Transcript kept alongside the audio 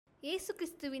இயேசு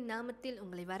கிறிஸ்துவின் நாமத்தில்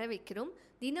உங்களை வரவேற்கிறோம்.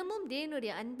 தினமும்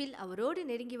தேவனுடைய அன்பில் அவரோடு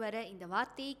நெருங்கி வர இந்த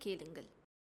வார்த்தையை கேளுங்கள்.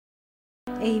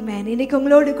 Amen. இன்னைக்கு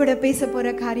உங்களோடு கூட பேச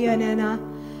போற காரியம் என்னன்னா,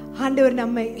 ஆண்டவர்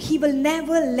நம்ம he will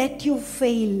never let you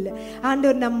fail.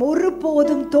 ஆண்டவர் நம்ம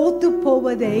ஒருபோதும் தோத்து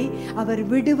போவதை அவர்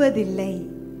விடுவதில்லை.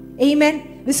 Amen.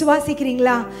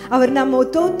 விசுவாசிக்கிறீங்களா? அவர் நம்ம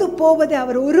தோத்து போவதை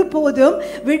அவர் ஒருபோதும்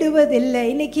விடுவதில்லை.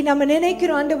 இன்னைக்கு நம்ம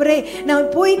நினைக்கிறோம், ஆண்டவரே நான்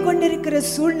போய் கொண்டிருக்கிற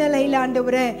சூழ்நிலையில்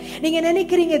ஆண்டவரே நீங்க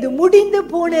நினைக்கிறீங்க இது முடிந்து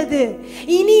போனது,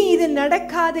 இனி இது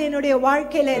நடக்காது என்னுடைய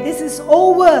வாழ்க்கையில, திஸ் இஸ்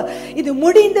ஓவர், இது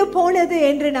முடிந்து போனது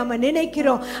என்று நம்ம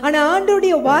நினைக்கிறோம். ஆனா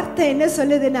ஆண்டவருடைய வார்த்தை என்ன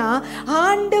சொல்லுதுன்னா,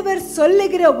 ஆண்டவர்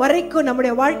சொல்லுகிற வரைக்கும்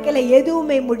நம்முடைய வாழ்க்கையில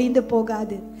எதுவுமே முடிந்து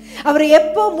போகாது. அவர்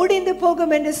எப்போ முடிந்து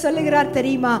போகும் என்று சொல்லுகிறார்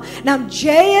தெரியுமா? நாம்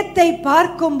ஜெயத்தை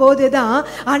பார்க்கும் போதுதான்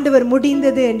ஆண்டவர்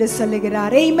முடிந்தது என்று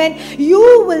சொல்லுகிறார். Amen. You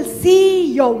will see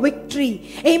your victory.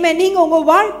 Amen. நீங்க உங்க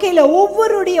வாழ்க்கையில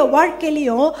ஒவ்வொருடைய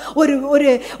வாழ்க்கையிலும் ஒரு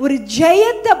ஒரு ஒரு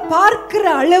ஜெயத்தை பார்க்கிற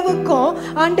அளவுக்கும்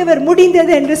ஆண்டவர்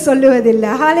முடிந்தது என்று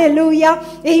சொல்லுவதில்லை. Hallelujah.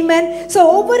 Amen. So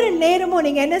ஒவ்வொரு நேரமும்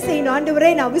நீங்க என்ன செய்யணும்?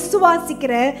 ஆண்டவரே நான்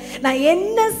விசுவாசிக்கிறேன், நான்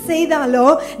என்ன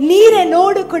செய்தாலும் நீர்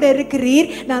என்னோடு கூட இருக்கிறீர்,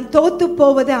 நான் தோத்து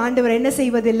போவதை ஆண்டவர் என்ன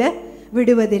செய்வதில்லை,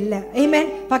 விடுவதில்லை. ஆமென்.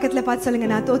 பக்கத்துல பார்த்து சொல்லுங்க,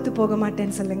 நான் தோத்து போக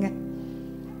மாட்டேன்னு சொல்லுங்க.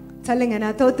 சொல்லுங்க,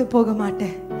 நான் தோத்து போக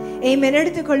மாட்டேன். ஆமென்.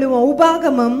 எடுத்துக்கொள்ளுவோம்.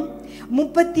 உபாகமம்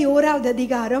 31வது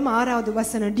அதிகாரம் 6வது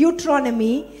வசனம்.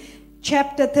 Deuteronomy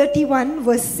chapter 31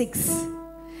 verse 6.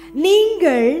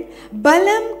 நீங்கள்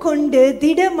பலம் கொண்டு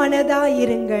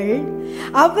திடமனதாயிருங்கள்,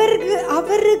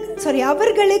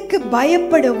 அவர்களுக்கு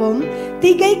பயப்படவும்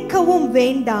திகைக்கவும்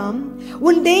வேண்டாம்.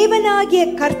 உன் தேவனாகிய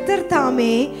கர்த்தர்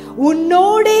தாமே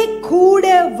உன்னோடே கூட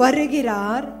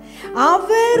வருகிறார்.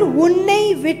 அவர் உன்னை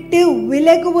விட்டு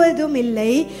விலகுவதும்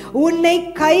இல்லை, உன்னை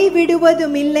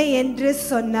கைவிடுவதும் இல்லை என்று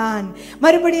சொன்னான்.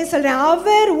 மறுபடியும் சொல்றேன்,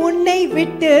 அவர் உன்னை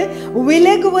விட்டு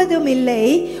விலகுவதும் இல்லை,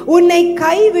 உன்னை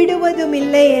கைவிடுவதும்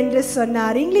இல்லை என்று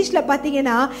சொன்னார். இங்கிலீஷ்ல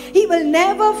பாத்தீங்கன்னா, he will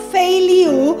never fail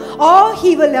you or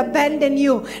he will abandon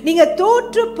you. நீங்க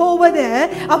தோற்று போவதை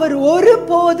அவர்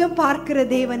ஒருபோதும் பார்க்கிற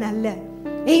தேவன் அல்ல.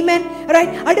 Amen.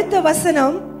 Right. அடுத்த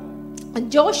வசனம்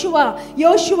யோசுவா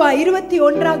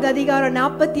 21வது அதிகாரம்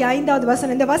 45வது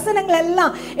வசனம். இந்த வசனங்கள்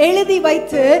எல்லாம் எழுதி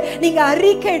வைத்து நீங்க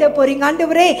அறிக்கையிட போறீங்க.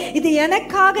 ஆண்டவரே இது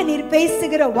எனக்காக நீர்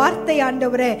பேசுகிற வார்த்தை.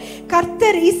 ஆண்டவரே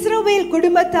கர்த்தர் இஸ்ரவேல்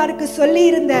குடும்பத்தாருக்கு சொல்லி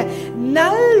இருந்த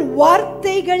நல்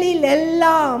வார்த்தைகளில்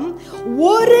எல்லாம்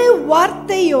ஒரு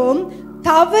வார்த்தையும்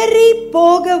தவறி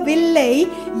போகவில்லை,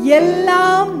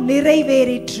 எல்லாம்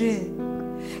நிறைவேறிற்று.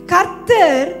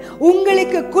 கர்த்தர்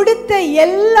உங்களுக்கு கொடுத்த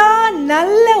எல்லா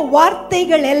நல்ல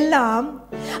வார்த்தைகள் எல்லாம்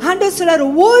ஆண்டவர் சொல்றார்,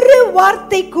 ஒரு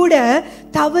வார்த்தை கூட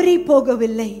தவறி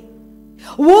போகவில்லை,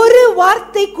 ஒரு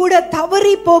வார்த்தை கூட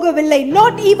தவறி போகவில்லை.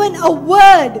 not even a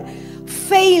word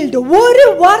failed. ஒரு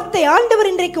வார்த்தை.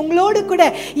 ஆண்டவர் இன்றைக்கு உங்களோடு கூட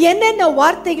என்னென்ன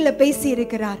வார்த்தைகளை பேசி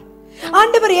இருக்கிறார்,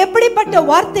 ஆண்டவர் எப்படிப்பட்ட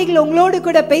வார்த்தைகள் உங்களோடு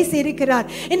கூட பேசி இருக்கிறார்.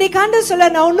 இன்னைக்கு ஆண்டவர் சொல்ல,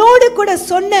 நான் உன்னோடு கூட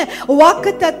சொன்ன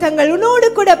வாக்குத்தத்தங்கள், உன்னோடு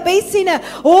கூட பேசின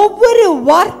ஒவ்வொரு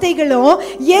வார்த்தைகளும்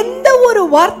எந்த ஒரு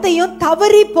வார்த்தையும்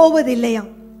தவறி போவதில்லையா?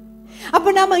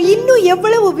 அப்ப நாம இன்னும்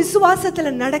எவ்வளவு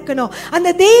விசுவாசத்துல நடக்கணும்,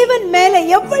 அந்த தேவன் மேல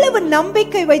எவ்வளவு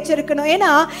நம்பிக்கை வச்சிருக்கணும்.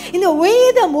 ஏன்னா இந்த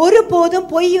வேதம் ஒருபோதும்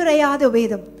பொய்யுரையாத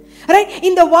வேதம்.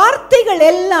 இந்த வார்த்தைகள்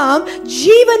எல்லாம்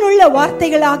ஜீவனுள்ள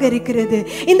வார்த்தைகளாக இருக்கிறது.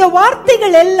 இந்த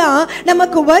வார்த்தைகள் எல்லாம்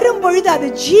நமக்கு வரும் பொழுது அது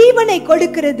ஜீவனை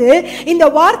கொடுக்கிறது. இந்த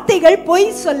வார்த்தைகள் பொய்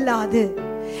சொல்லாது.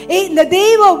 இந்த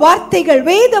தேவ வார்த்தைகள்,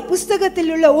 வேத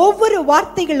புஸ்தகத்தில் உள்ள ஒவ்வொரு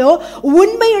வார்த்தைகளும்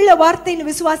உண்மையுள்ள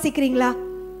வார்த்தைன்னு விசுவாசிக்கிறீங்களா?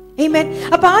 ஆமென்.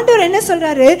 அப்ப ஆண்டவர் என்ன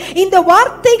சொல்றாரு, இந்த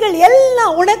வார்த்தைகள்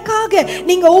எல்லாம் உனக்காக.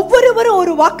 நீங்க ஒவ்வொருவரும்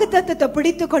ஒரு வாக்குத்தத்தத்தை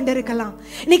பிடித்து கொண்டிருக்கலாம்.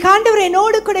 இன்னைக்கு ஆண்டவர்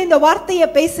என்னோடு கூட இந்த வார்த்தையை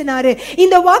பேசினாரு,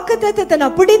 இந்த வாக்குத்தத்தத்தை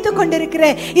நான் பிடித்து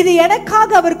கொண்டிருக்கிறேன், இது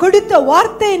எனக்காக அவர் கொடுத்த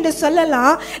வார்த்தை என்று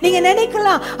சொல்லலாம். நீங்க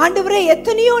நினைக்கலாம், ஆண்டவரே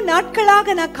எத்தனையோ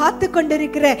நாட்களாக நான் காத்து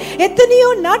கொண்டிருக்கிறேன், எத்தனையோ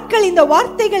நாட்கள் இந்த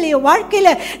வார்த்தைகள் என்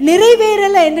வாழ்க்கையில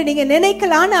நிறைவேறல என்று நீங்க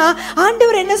நினைக்கலாம். ஆனா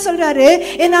ஆண்டவர் என்ன சொல்றாரு,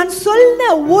 நான்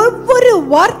சொன்ன ஒவ்வொரு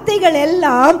வார்த்தைகள்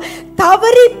எல்லாம்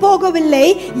தவறி போகவில்லை,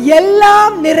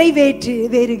 எல்லாம்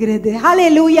நிறைவேறுகிறது.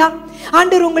 ஹல்லேலூயா.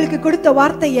 ஆண்டவர் உங்களுக்கு கொடுத்த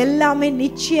வார்த்தை எல்லாமே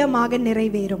நிச்சயமாக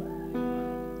நிறைவேறும்.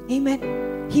 ஆமென்.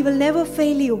 He will never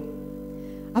fail you.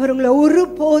 அவர் உங்களை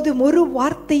ஒருபோதும் ஒரு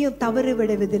வார்த்தையும் தவறு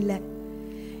விடுவதில்லை.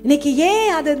 இன்னைக்கு ஏன்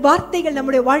அது வார்த்தைகள்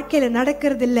நம்முடைய வாழ்க்கையில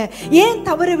நடக்கிறது இல்லை, ஏன்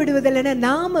தவறு விடுவதில்லைன்னா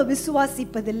நாம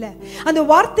விசுவாசிப்பதில்லை. அந்த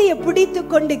வார்த்தையை பிடித்து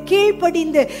கொண்டு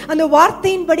கீழ்ப்படிந்து அந்த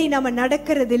வார்த்தையின்படி நாம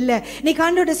நடக்கிறது இல்லை. இன்னைக்கு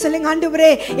ஆண்டவரே சொல்லுங்க,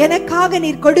 ஆண்டவரே எனக்காக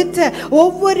நீர் கொடுத்த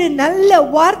ஒவ்வொரு நல்ல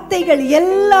வார்த்தைகள்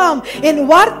எல்லாம், என்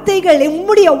வார்த்தைகள்,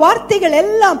 உம்முடைய வார்த்தைகள்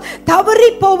எல்லாம்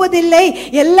தவறி போவதில்லை,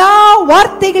 எல்லா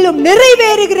வார்த்தைகளும்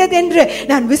நிறைவேறுகிறது என்று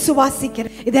நான்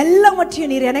விசுவாசிக்கிறேன்.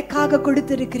 இதெல்லாவற்றையும் நீர் எனக்காக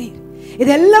கொடுத்திருக்கிறீர்.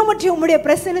 இதெல்லாவற்றையும் உம்முடைய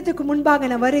பிரசன்னத்துக்கு முன்பாக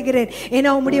நான் வருகிறேன். ஏன்னா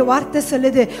உம்முடைய வார்த்தை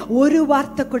சொல்லுது, ஒரு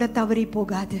வார்த்தை கூட தவறி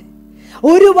போகாது,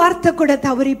 ஒரு வார்த்தை கூட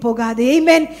தவறி போகாது.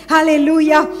 ஆமென்,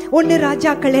 ஹல்லேலூயா. 1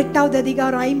 ராஜாக்கள் 8வது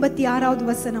அதிகாரம் 56வது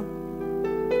வசனம்.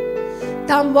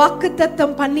 தாம்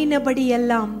வாக்குத்தத்தம் பண்ணினபடி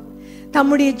எல்லாம்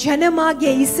தம்முடைய ஜனமாகிய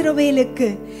இஸ்ரவேலுக்கு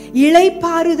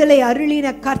இளைப்பாறுதலை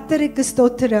அருளின கர்த்தருக்கு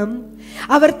ஸ்தோத்திரம்.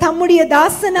 அவர் தம்முடைய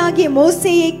தாசனாகிய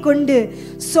மோசேயை கொண்டு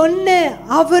சொன்ன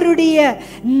அவருடைய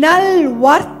நல்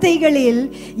வார்த்தைகளில்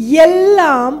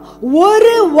எல்லாம்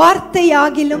ஒரு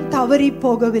வார்த்தையாகிலும் தவறி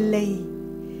போகவில்லை.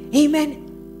 ஆமென்.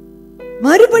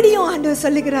 மறுபடியும் ஆண்டவர்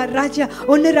சொல்லுகிறார்,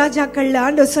 1 ராஜாக்கள்ல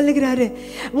ஆண்டவர் சொல்லுகிறாரு,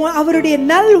 அவருடைய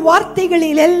நல்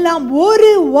வார்த்தைகளில் எல்லாம்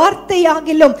ஒரு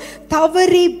வார்த்தையாகிலும்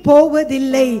தவறி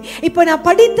போவதில்லை. இப்ப நான்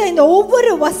படித்த இந்த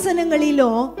ஒவ்வொரு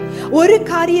வசனங்களிலும் ஒரு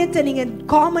காரியத்தை நீங்க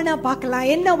காமனா பார்க்கலாம்.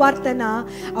 என்ன வார்த்தைனா,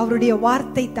 அவருடைய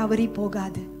வார்த்தை தவறி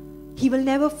போகாது. He will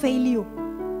never fail you.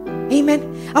 ஆமென்.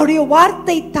 அவருடைய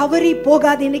வார்த்தை தவறி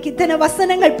போகாது. இன்னைக்கு இத்தனை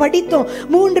வசனங்கள் படித்தோம்,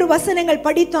 3 வசனங்கள்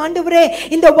படித்தோம். ஆண்டவரே,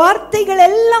 இந்த வார்த்தைகள்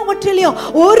எல்லாவற்றிலையும்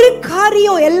ஒரு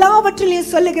காரியம்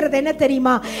எல்லாவற்றிலையும் சொல்லுகிறது என்ன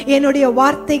தெரியுமா? என்னுடைய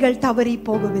வார்த்தைகள் தவறி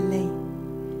போகவில்லை.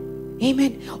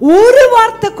 ஆமென். ஒரு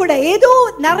வார்த்தை கூட, ஏதோ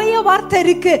நிறைய வார்த்தை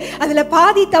இருக்கு, அதுல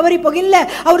பாதி தவறி போக இல்ல.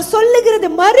 அவர் சொல்லுகிறது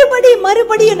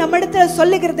மறுபடியும் நம்ம இடத்துல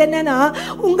சொல்லுகிறது என்னன்னா,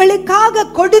 உங்களுக்காக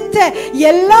கொடுத்த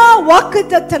எல்லா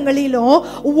வாக்குத்தத்தங்களிலும்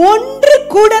ஒன்று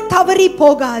கூட தவறி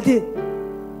போகாது.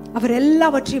 அவர்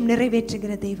எல்லாவற்றையும்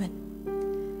நிறைவேற்றுகிற தேவன்.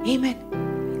 ஆமென்.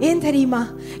 ஏன் தெரியுமா?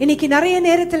 இன்னைக்கு நிறைய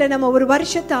நேரத்துல நம்ம ஒரு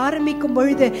வருஷத்தை ஆரம்பிக்கும்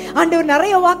பொழுது ஆண்டவர்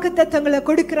நிறைய வாக்குத்தத்தங்களை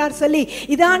கொடுக்கிறார் சொல்லி,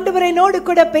 இதை ஆண்டவர் என்னோடு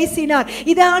கூட பேசினார்,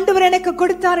 இதை ஆண்டவர் எனக்கு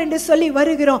கொடுத்தார் என்று சொல்லி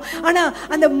வருகிறோம். ஆனா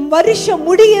அந்த வருஷம்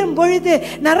முடியும் பொழுது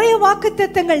நிறைய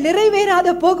வாக்குத்தத்தங்கள்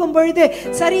நிறைவேறாத போகும் பொழுது,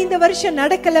 சரி இந்த வருஷம்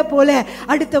நடக்கல போல,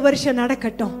 அடுத்த வருஷம்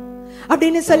நடக்கட்டும்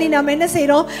அப்படின்னு சொல்லி நாம என்ன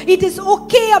செய்யறோம்? இட் இஸ்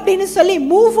ஓகே அப்படின்னு சொல்லி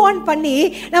மூவ் ஆன் பண்ணி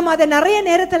நம்ம அதை நிறைய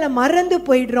நேரத்துல மறந்து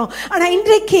போயிடுறோம். ஆனா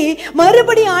இன்றைக்கு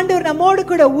மறுபடியும் ஆண்டவர் நம்மோடு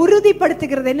கூட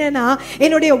உறுதிப்படுத்துகிறது என்னன்னா,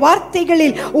 என்னுடைய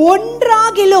வார்த்தைகளில்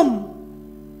ஒன்றாகிலும்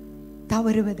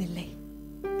தவறுவதில்லை.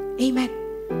 ஆமென்.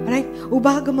 ரைட்.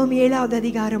 உபாகமம் 7வது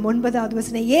அதிகாரம் 9வது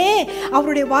வசனம். ஏன்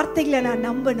அவருடைய வார்த்தைகளை நான்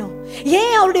நம்பணும்?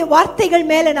 ஏன் அவருடைய வார்த்தைகள்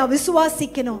மேல நான்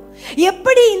விசுவாசிக்கணும்?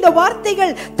 எப்படி இந்த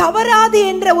வார்த்தைகள் தவறாது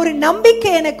என்ற ஒரு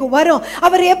நம்பிக்கை எனக்கு வரும்?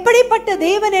 அவர் எப்படிப்பட்ட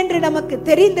தேவன் என்று நமக்கு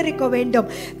தெரிந்திருக்க வேண்டும்.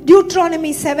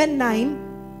 டியூட்ரானமி 7:9,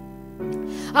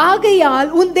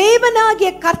 ஆகையால் உன்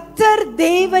தேவனாகிய கர்த்தர்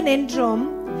தேவன் என்றும்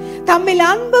தம்மில்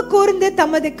அன்பு கூர்ந்து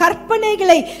தமது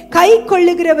கற்பனைகளை கை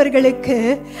கொள்ளுகிறவர்களுக்கு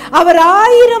அவர்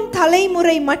 1000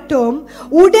 தலைமுறை மட்டும்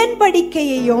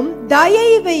உடன்படிக்கையையும்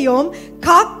தயவையும்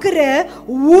காக்கிற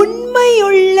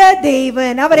உண்மையுள்ள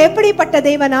தேவன். அவர் எப்படிப்பட்ட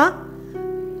தேவனா?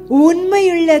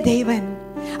 உண்மையுள்ள தேவன்.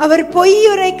 அவர்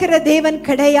பொய்யுரைக்கிற தேவன்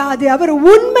கிடையாது. அவர்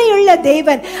உண்மையுள்ள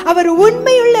தேவன். அவர்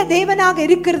உண்மையுள்ள தேவனாக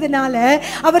இருக்கிறதுனால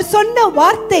அவர் சொன்ன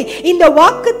வார்த்தை, இந்த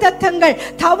வாக்குத்தத்தங்கள்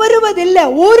தவறுவதில்லை,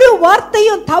 ஒரு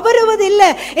வார்த்தையும் தவறுவதில்லை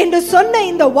என்று சொன்ன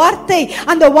இந்த வார்த்தை,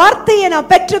 அந்த வார்த்தையை நான்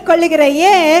பெற்றுக்கொள்ளுகிறேன்.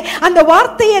 ஏன்? அந்த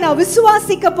வார்த்தையை நான்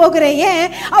விசுவாசிக்க போகிறேன். ஏன்?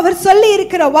 அவர் சொல்லி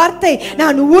இருக்கிற வார்த்தை,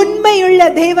 நான் உண்மையுள்ள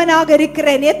தேவனாக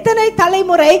இருக்கிறேன். எத்தனை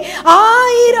தலைமுறை?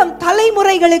 1000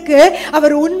 தலைமுறைகளுக்கு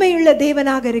அவர் உண்மையுள்ள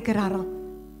தேவனாக இருக்கிறாராம்.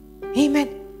 ஆமென்.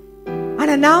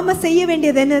 ஆனா நாம செய்ய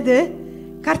வேண்டியது என்னது?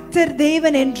 கர்த்தர்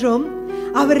தேவன் என்றும்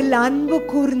அவரில் அன்பு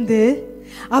கூர்ந்து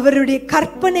அவருடைய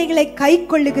கற்பனைகளை கை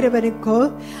கொள்ளுகிறவருக்கோ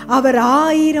அவர்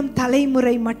 1000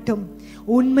 தலைமுறை மட்டும்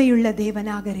உண்மையுள்ள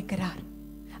தேவனாக இருக்கிறார்.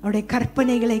 அவருடைய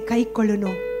கற்பனைகளை கை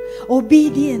கொள்ளணும்.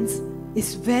 obedience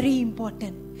is very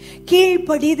important.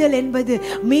 கீழ்ப்படிதல் என்பது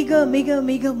மிக மிக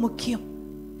மிக முக்கியம்.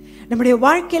 நம்முடைய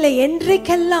வாழ்க்கையில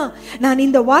என்றைக்கெல்லாம் நான்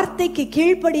இந்த வார்த்தைக்கு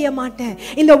கீழ்ப்படிய மாட்டேன்,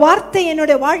 இந்த வார்த்தை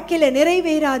என்னுடைய வாழ்க்கையில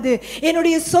நிறைவேறாது,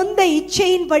 என்னுடைய சொந்த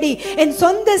இச்சையின்படி, என்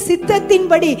சொந்த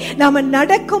சித்தத்தின்படி நாம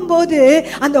நடக்கும் போது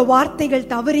அந்த வார்த்தைகள்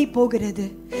தவறி போகிறது.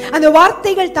 அந்த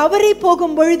வார்த்தைகள் தவறி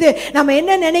போகும் பொழுது நம்ம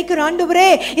என்ன நினைக்கிறோம்? ஆண்டவரே,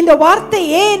 இந்த வார்த்தை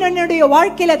ஏன் என்னுடைய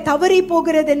வாழ்க்கையில தவறி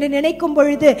போகிறது என்று நினைக்கும்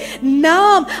பொழுது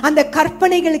நாம் அந்த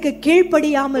கற்பனைகளுக்கு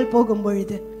கீழ்ப்படியாமல் போகும்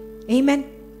பொழுது, ஆமென்.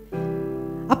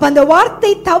 அப்ப அந்த வார்த்தை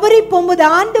தவறி போகும்போது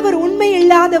ஆண்டவர் உண்மை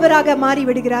இல்லாதவராக மாறி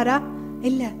விடுகிறாரா?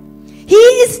 இல்ல. He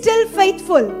is still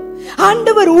faithful.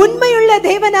 ஆண்டவர் உண்மையுள்ள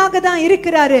தேவனாக தான்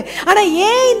இருக்கிறாரு. ஆனா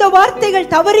ஏன் இந்த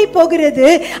வார்த்தைகள் தவறி போகிறது?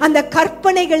 அந்த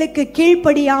கற்பனைகளுக்கு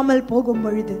கீழ்ப்படியாமல் போகும்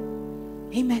பொழுது.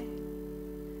 ஆமென்.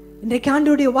 இன்றைக்கு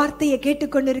ஆண்டவருடைய வார்த்தையை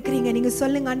கேட்டுக்கொண்டு இருக்கிறீங்க. நீங்க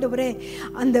சொல்லுங்க, ஆண்டவரே,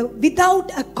 அந்த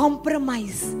வித்அவுட் அ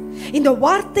காம்ப்ரமைஸ், இந்த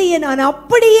வார்த்தையை நான்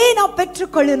அப்படியே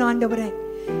பெற்றுக்கொள்ளணும். ஆண்டவரே,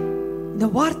 இந்த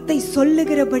வார்த்தை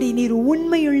சொல்லுகிறபடி நீர்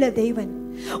உண்மையுள்ள தேவன்,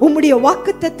 உம்முடைய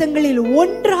வாக்குத்தத்தங்களில்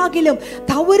ஒன்றாகிலும்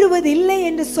தவறுவதில்லை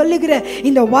என்று சொல்லுகிற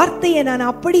இந்த வார்த்தையை நான்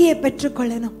அப்படியே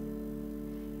பெற்றுக்கொள்ளணும்.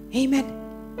 Amen.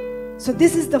 So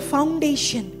this is the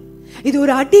foundation. இது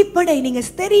ஒரு அடிப்படை. நீங்க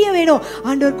தெரிய வேணும்,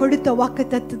 ஆண்டவர் கொடுத்த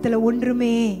வாக்குத்தத்தத்துல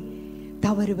ஒன்றுமே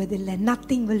தவறுவதில்லை.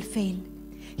 Nothing will fail.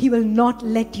 He will not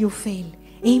let you fail.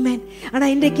 Amen. ஆனா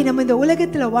இன்றைக்கு நம்ம இந்த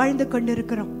உலகத்துல வாழ்ந்து கொண்டு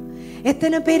இருக்கிறோம்.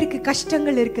 எத்தனை பேருக்கு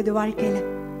கஷ்டங்கள் இருக்குது வாழ்க்கையில?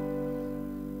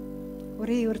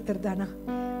 ஒரே ஒருத்தர் தானா?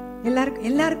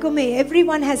 எல்லாருக்குமே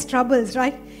everyone has troubles,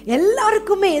 right?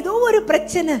 எல்லாருக்குமே ஏதோ ஒரு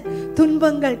பிரச்சனை,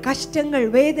 துன்பங்கள், கஷ்டங்கள்,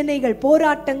 வேதனைகள்,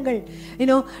 போராட்டங்கள்,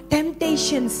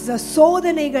 temptations,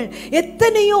 சோதனைகள்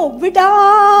எத்தனையோ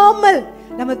விடாமல்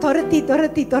நம்ம துரத்தி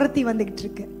வந்துகிட்டு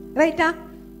இருக்கு. ரைட்டா?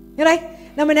 ரைட்.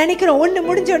 நம்ம நினைக்கிறோம் ஒண்ணு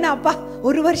முடிஞ்சோன்னா, அப்பா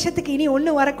ஒரு வருஷத்துக்கு இனி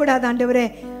ஒண்ணு வரக்கூடாது ஆண்டவரே,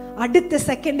 அடுத்த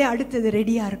செகண்டே அடுத்தது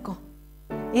ரெடியா இருக்கும்.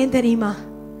 ஏன் தெரியுமா?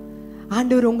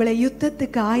 ஆண்டவர் உங்களை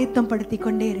யுத்தத்துக்கு ஆயத்தம் படுத்தி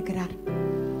கொண்டே இருக்கிறார்.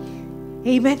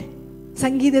 ஆமென்.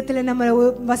 சங்கீதத்துல நம்ம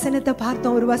வசனத்தை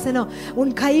பார்த்தோம். ஒரு வசனம்,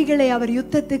 உன் கைகளை அவர்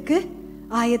யுத்தத்துக்கு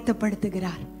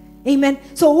ஆயத்தப்படுத்துகிறார். ஆமென்.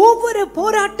 சோ ஒவ்வொரு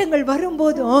போராட்டங்கள்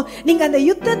வரும்போதும் நீங்க அந்த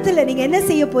யுத்தத்துல நீங்க என்ன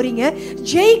செய்ய போறீங்க?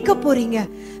 ஜெயிக்க போறீங்க.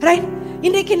 ரைட்?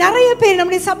 இன்றைக்கு நிறைய பேர்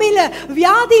நம்முடைய சபையில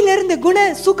வியாதியிலிருந்து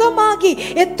சுகமாகி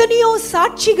எத்தனையோ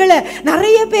சாட்சிகளை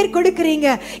நிறைய பேர்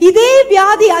கொடுக்கிறீங்க. இதே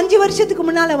வியாதி 5 வருஷத்துக்கு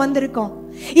முன்னால வந்திருக்கோம்.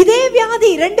 இதே வியாதி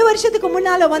 2 வருஷத்துக்கு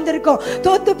முன்னால வந்திருக்கோம்,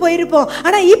 தோத்து போயிருப்போம்.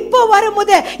 ஆனா இப்போ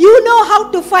வரும்போது you know how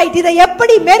to fight, இதை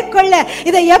எப்படி மேற்கொள்ள,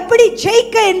 இதை எப்படி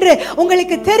ஜெயிக்க என்று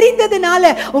உங்களுக்கு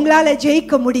தெரிந்ததுனால உங்களால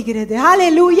ஜெயிக்க முடிகிறது.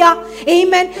 ஹalleluya.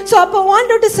 amen. சோ அப்ப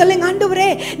ஆண்டவர்ட்ட சொல்லுங்க, ஆண்டவரே,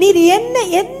 நீர்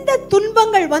எந்த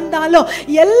துன்பங்கள் வந்தாலும்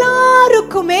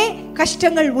எல்லாருக்குமே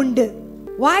கஷ்டங்கள் உண்டு.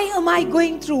 Why am I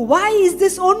going through? Why is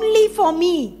this only for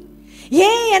me?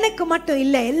 ஏன் எனக்கு மட்டும்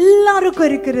இல்ல, எல்லாருக்கும்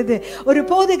இருக்கிறது. ஒரு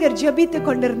போதகர் ஜெபித்து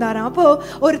கொண்டிருந்தாராம். அப்போ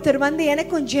ஒருத்தர் வந்து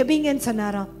எனக்கும் ஜெபிங்கன்னு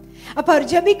சொன்னாராம். அப்ப அவர்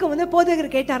ஜெபிக்கும் வந்து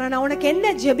போதகர் கேட்டாரா, நான் உனக்கு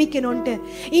என்ன ஜெபிக்கணும்ட்டு?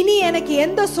 இனி எனக்கு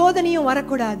எந்த சோதனையும்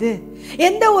வரக்கூடாது,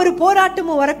 எந்த ஒரு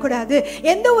போராட்டமும் வரக்கூடாது,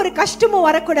 எந்த ஒரு கஷ்டமும்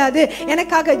வரக்கூடாது,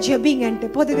 எனக்காக ஜெபிங்கன்ட்டு.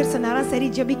 போதகர் சொன்னாரா, சரி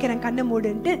ஜெபிக்கிறேன், கண்ணை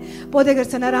மூடுன்ட்டு.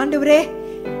 போதகர் சொன்னார், ஆண்டவரே,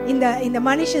 இந்த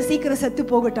மனுஷன் சீக்கிரம் செத்து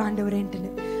போகட்டும் ஆண்டவரேன்ட்டு.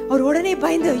 அவர் உடனே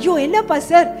பயந்து, ஐயோ என்னப்பா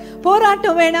சார்,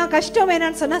 போராட்டம் வேணாம், கஷ்டம்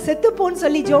வேணான்னு சொன்னா செத்துப்போன்னு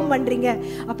சொல்லி ஜெபம் பண்றீங்க.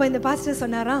 அப்ப இந்த பாஸ்டர்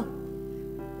சொன்னாரா,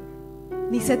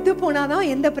 நீ செத்து போனாதான்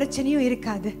எந்த பிரச்சனையும்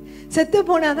இருக்காது, செத்து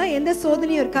போனாதான் எந்த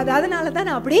சோதனையும் இருக்காது, அதனாலதான்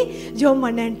நான் அப்படி ஜெபம்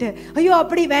பண்ணேன்ட்டு. ஐயோ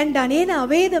அப்படி வேண்டாம். ஏன்னா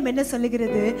வேதம் என்ன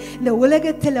சொல்லுகிறது? இந்த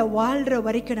உலகத்துல வாழ்ற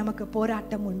வரைக்கும் நமக்கு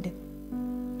போராட்டம் உண்டு.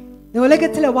 இந்த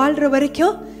உலகத்துல வாழ்ற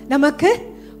வரைக்கும் நமக்கு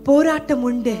போராட்டம்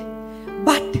உண்டு.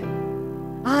 பட்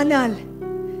ஆனால்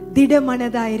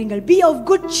திடமனதாயிருங்கள். Be of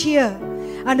good cheer.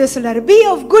 ஆண்டவர் சொல்றாரு, be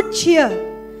of good cheer.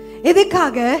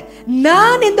 எதுக்காக?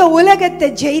 நான் இந்த உலகத்தை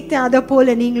ஜெயித்தேன், அதை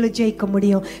போல நீங்களும் ஜெயிக்க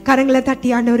முடியும். கரங்களை தட்டி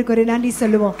ஆண்டவருக்கு ஒரு நன்றி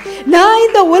சொல்லுவோம். நான்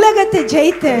இந்த உலகத்தை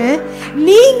ஜெயித்தேன்,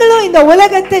 நீங்களும் இந்த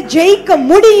உலகத்தை ஜெயிக்க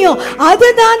முடியும்.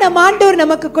 அதுதான் நம்ம ஆண்டவர்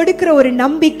நமக்கு கொடுக்கிற ஒரு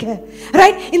நம்பிக்கை.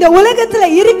 ரைட்? இந்த உலகத்துல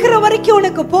இருக்கிற வரைக்கும்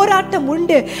உனக்கு போராட்டம்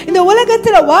உண்டு, இந்த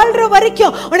உலகத்துல வாழ்ற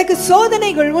வரைக்கும் உனக்கு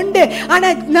சோதனைகள் உண்டு.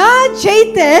 ஆனா நான்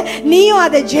ஜெயித்தேன், நீயும்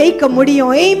அதை ஜெயிக்க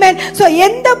முடியும். ஆமென். சோ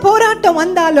எந்த போராட்டம்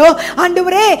வந்தாலும்,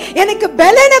 ஆண்டவரே எனக்கு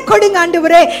பலனை கொடுங்க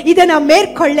ஆண்டவரே, இதை நான்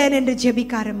மேற்கொள்ளேன் என்று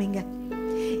ஜெபிக்க ஆரம்பிங்க.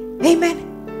 Amen.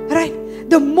 Right?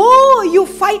 The more you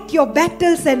fight your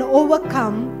battles and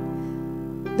overcome,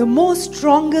 the more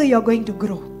stronger you are going to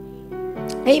grow.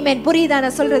 Amen. புரியுதா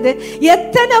நான் சொல்றது?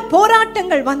 எத்தனை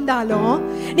போராட்டங்கள் வந்தாலும்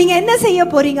நீங்க என்ன செய்ய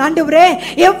போறீங்க? ஆண்டவரே,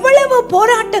 எவ்வளவு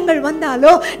போராட்டங்கள்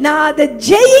வந்தாலும் நான் அதை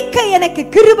ஜெயிக்க எனக்கு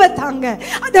கிருபை தாங்க,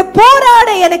 அதை போராட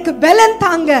எனக்கு பலன்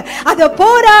தாங்க. அதை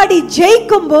போராடி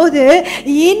ஜெயிக்கும் போது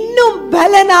இன்னும்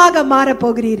பலனாக மாற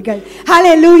போகிறீர்கள்.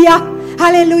 ஹல்லேலூயா,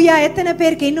 ஹல்லேலூயா. எத்தனை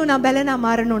பேருக்கு இன்னும் நான் பலனா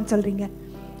மாறணும்னு சொல்றீங்க?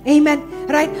 Amen.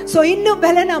 Right? So இன்னும்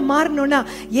பலனா மாறணும்னா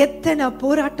எத்தனை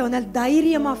போராட்டம் வந்தாலும்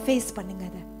தைரியமா ஃபேஸ் பண்ணுங்க.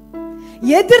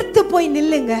 எதிர்த்து போய்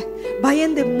நில்லுங்க.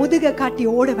 பயந்து முதுக காட்டி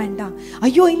ஓட வேண்டாம்.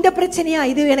 ஐயோ இந்த பிரச்சனையா,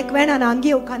 இது எனக்கு வேணாம், நான்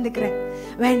அங்கேயே உட்கார்ந்துக்கிறேன்,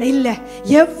 வேண்டாம். இல்ல,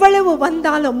 எவ்வளவு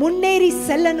வந்தாலும் முன்னேறி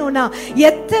செல்லணும்னா,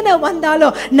 எத்தனை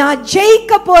வந்தாலும் நான்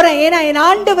ஜெயிக்க போறேன். ஏன்னா என்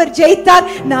ஆண்டவர் ஜெயித்தார்,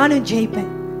 நானும் ஜெயிப்பேன்.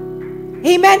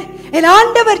 Amen. என்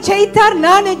ஆண்டவர் ஜெயித்தார்,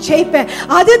 நானும் ஜெயிப்பேன்.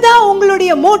 அதுதான்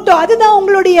உங்களுடைய மோட்டோ, அதுதான்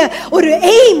உங்களுடைய ஒரு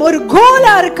எய்ம், ஒரு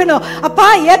கோலா இருக்கணும். அப்பா,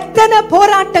 எத்தனை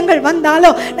போராட்டங்கள்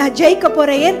வந்தாலும் நான் ஜெயிக்க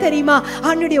போறேன். ஏன் தெரியுமா?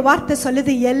 ஆண்டவருடைய வார்த்தை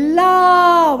சொல்லுது,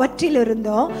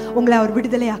 எல்லாவற்றிலிருந்தும் உங்களை அவர்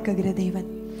விடுதலை ஆக்குகிற தேவன்.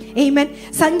 ஆமென்.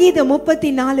 சங்கீதம்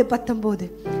 34:19,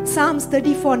 Psalms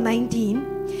 34:19,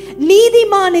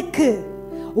 நீதிமானுக்கு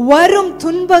வரும்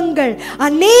துன்பங்கள்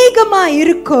அநேகமா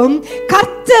இருக்கும்,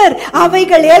 கர்த்தர்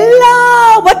அவைகள்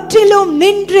எல்லாவற்றிலும்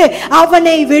நின்று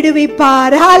அவனை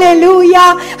விடுவிப்பார். ஹல்லேலூயா,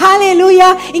 ஹல்லேலூயா.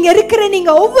 இங்க இருக்கிற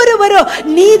நீங்க ஒவ்வொருவரும்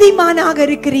நீதிமானாக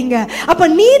இருக்கிறீங்க. அப்ப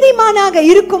நீதிமானாக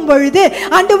இருக்கும் பொழுது,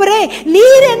 ஆண்டவரே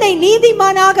நீர் என்னை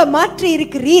நீதிமானாக மாற்றி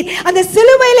இருக்கிறீர். அந்த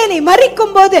சிலுவையில என்னை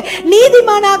மரிக்கும் போது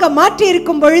நீதிமானாக மாற்றி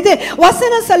இருக்கும் பொழுது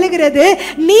வசனம் சொல்லுகிறது,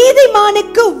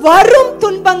 நீதிமானுக்கு வரும்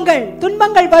துன்பங்கள்.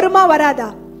 துன்பங்கள் வருமா வராதா?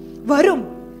 வரும்.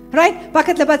 ரைட்?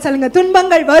 பக்கத்துல பார்த்து சொல்லுங்க,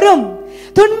 துன்பங்கள் வரும்,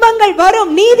 துன்பங்கள் வரும்.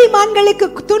 நீதிமான்களுக்கு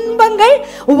துன்பங்கள்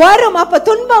வரும். அப்ப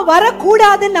துன்பம்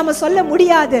வரக்கூடாதுன்னு நம்ம சொல்ல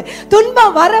முடியாது,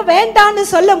 துன்பம் வர வேண்டாம்னு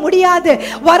சொல்ல முடியாது,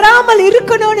 வராமல்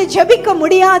இருக்கணும்னு ஜெபிக்க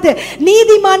முடியாது.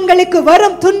 நீதிமான்களுக்கு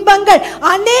வரும் துன்பங்கள்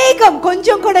அநேகம்,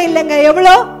 கொஞ்சம் கூட இல்லைங்க,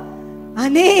 எவ்வளோ?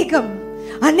 அநேகம்,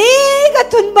 அநேக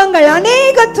துன்பங்கள்,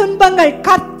 அநேக துன்பங்கள்.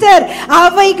 கர்த்தர்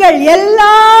அவைகள்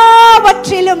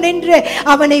எல்லாவற்றிலும் நின்று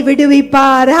அவனை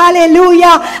விடுவிப்பார்.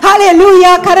 ஹல்லேலூயா,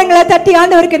 ஹல்லேலூயா. கரங்களை தட்டி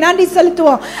ஆண்டவருக்கு நன்றி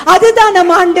செலுத்துவோம். அதுதான்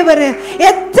நம்ம ஆண்டவர்.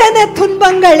 எத்தனை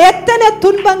துன்பங்கள், எத்தனை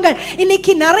துன்பங்கள்.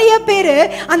 இன்னைக்கு நிறைய பேரு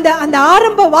அந்த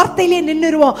ஆரம்ப வார்த்தையிலே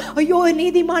நின்னுருவோம். ஐயோ,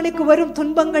 நீதிமானுக்கு வரும்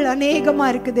துன்பங்கள் அநேகமா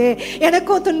இருக்குது,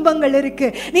 எனக்கும் துன்பங்கள் இருக்கு.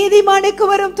 நீதிமானுக்கு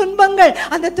வரும் துன்பங்கள்,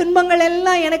 அந்த துன்பங்கள்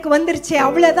எல்லாம் எனக்கு வந்துருச்சு,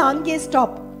 அவ்வளவுதான், அங்கே stop.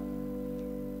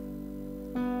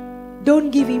 Don't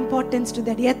give importance to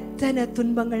that. எத்தனை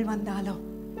துன்பங்கள் வந்தாலும்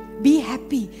be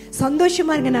happy,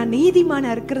 சந்தோஷமா இருங்க. நான் நீதிமானா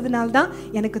இருக்கிறதுனால தான்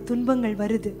எனக்கு துன்பங்கள்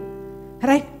வருது.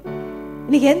 ரைட்?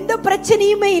 இன்னைக்கு எந்த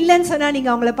பிரச்சனையுமே இல்லைன்னு சொன்னா நீங்க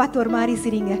அவங்கள பார்த்து ஒரு மாதிரி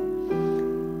சிரிங்க,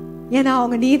 ஏன்னா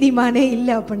அவங்க நீதிமானே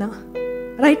இல்லை அப்படின்னா.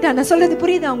 ரைட்டா? நான் சொல்றது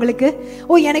புரியுதா உங்களுக்கு?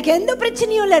 ஓ, எனக்கு எந்த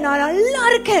பிரச்சனையும் இல்லை, நான் நல்லா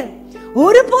இருக்கேன்,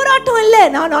 ஒரு போராட்டம் இல்லை,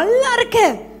 நான் நல்லா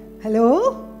இருக்கேன். ஹலோ,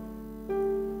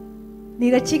 நீ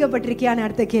ரட்சிக்கப்பட்டிருக்கியான்னு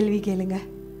அடுத்த கேள்வி கேளுங்க.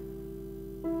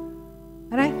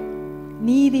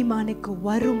 நீதிமானுக்கு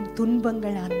வரும்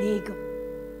துன்பங்கள் அநேகம்.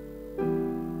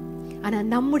 ஆனா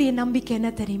நம்முடைய நம்பிக்கை என்ன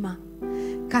தெரியுமா?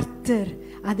 கர்த்தர்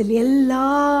அதில்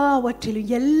எல்லாவற்றிலும்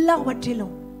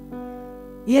எல்லாவற்றிலும்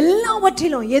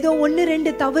எல்லாவற்றிலும் ஏதோ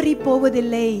 1-2 தவறி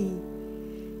போவதில்லை.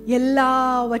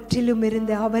 எல்லாவற்றிலும்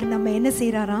இருந்து அவர் நம்ம என்ன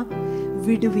செய்யறாராம்?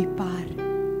 விடுவிப்பார்.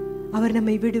 அவர்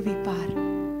நம்மை விடுவிப்பார்,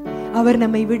 அவர்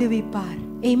நம்மை விடுவிப்பார்.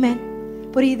 ஆமென்.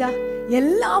 புரியுதா?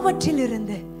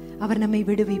 எல்லாவற்றிலிருந்து அவர் நம்மை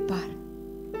விடுவிப்பார்.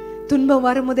 துன்பம்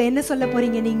வரும்போது என்ன சொல்ல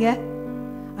போறீங்க நீங்க?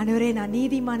 ஆண்டவரே, நான்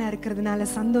நீதிமானா இருக்கிறதுனால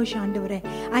சந்தோஷம் ஆண்டவரே,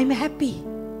 ஐ அம் ஹாப்பி.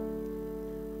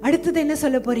 அடுத்தது என்ன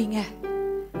சொல்ல போறீங்க?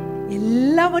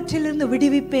 எல்லாவற்றிலிருந்து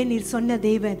விடுவிப்பேன் நீர் சொன்ன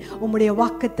தேவன் உம்முடைய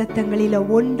வாக்குத்தத்தங்களில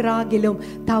ஒன்றாகிலும்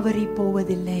தவறி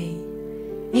போவதில்லை.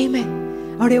 ஆமென்.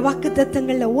 அவருடைய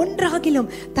வாக்குத்தத்தங்கள்ல ஒன்றாகிலும்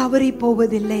தவறி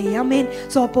போவதில்லை. ஆமென்.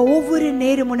 சோ அப்போ ஒவ்வொரு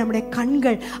நேரமும் நம்முடைய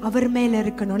கண்கள் அவர் மேல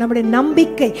இருக்கணும், நம்முடைய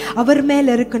நம்பிக்கை அவர் மேல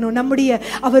இருக்கணும். நம்முடைய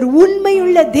அவர்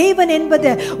உண்மையுள்ள தேவன்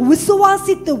என்பதை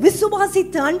விசுவாசித்து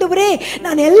விசுவாசித்து ஆண்டவரே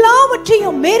நான்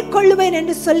எல்லாவற்றையும் மேற்கொள்ளுவேன்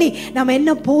என்று சொல்லி நாம்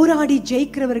என்ன போராடி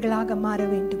ஜெயிக்கிறவர்களாக மாற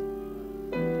வேண்டும்.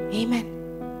 ஆமென்.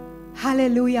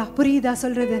 ஹல்லேலூயா. புரியுதா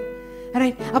சொல்றது?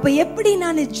 ரைட்? அப்ப எப்படி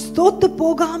நான் தோத்து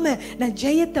போகாம நான்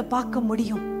ஜெயத்தை பார்க்க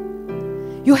முடியும்?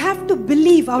 You have to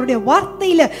believe. அவருடைய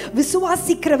வார்த்தையில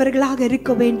விசுவாசிக்கிறவர்களாக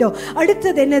இருக்க வேண்டும்.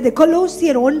 அடுத்தது என்னது?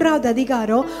 கொலோசியர் 1வது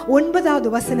அதிகாரம் 9வது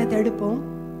வசனத்தை எடுப்போம்.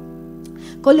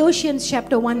 Colossians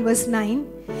chapter 1 verse 9,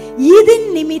 இதன்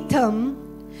நிமித்தம்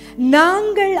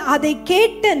நாங்கள் அதை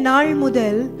கேட்ட நாள்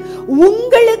முதல்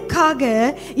உங்களுக்காக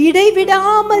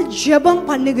இடைவிடாமல் ஜெபம்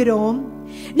பண்ணுகிறோம்.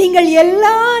 நீங்கள்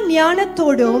எல்லா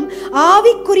ஞானத்தோடும்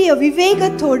ஆவிக்குரிய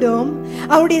விவேகத்தோடும்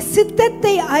அவருடைய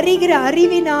சித்தத்தை அறிகிற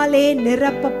அறிவினாலே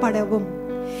நிரப்பப்படவும்.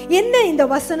 என்ன இந்த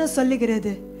வசனம்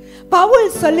சொல்லுகிறது? பவுல்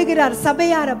சொல்லுகிறார்,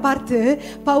 சபையாரை பார்த்து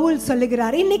பவுல்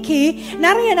சொல்லுகிறார், இன்னைக்கு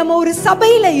நிறைய நம்ம ஒரு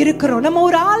சபையில இருக்கிறோம், நம்ம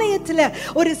ஒரு ஆலயத்துல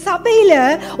ஒரு சபையில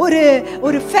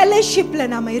ஒரு ஃபெலோஷிப்ல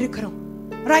நாம இருக்கிறோம்.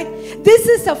 Right? This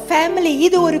is a family.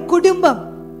 இது ஒரு குடும்பம்.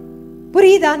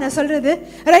 புரியுதா நான் சொல்றது?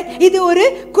 ரைட்? இது ஒரு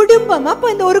குடும்பம். அப்ப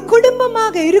இந்த ஒரு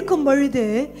குடும்பமாக இருக்கும் பொழுது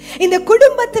இந்த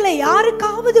குடும்பத்துல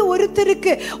யாருக்காவது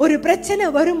ஒருத்தருக்கு ஒரு பிரச்சனை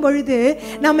வரும் பொழுது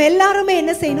நம்ம எல்லாருமே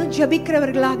என்ன செய்யணும்?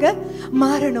 ஜெபிக்கிறவர்களாக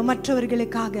மாறணும்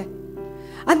மற்றவர்களுக்காக.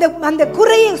 அந்த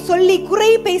குறையை சொல்லி குறை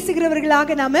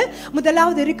பேசுகிறவர்களாக நாம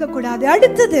முதலாவது இருக்கக்கூடாது.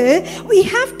 அடுத்தது we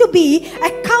have to be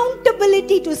accountable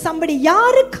accountability to somebody.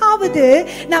 யாருக்காவது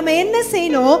நம்ம என்ன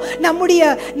செய்யணும்?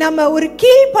 நம்ம ஒரு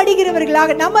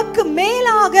கீழ்ப்படுகிறவர்களாக, நமக்கு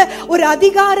மேலாக ஒரு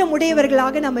அதிகாரம்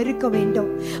உடையவர்களாக நம்ம இருக்க வேண்டும்.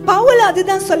 பவுல்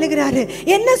அதுதான் சொல்லுகிறாரு.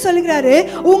 என்ன சொல்லுகிறாரு?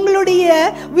 உங்களுடைய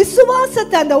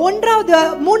விசுவாசத்தை, அந்த 1வது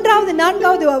 3வது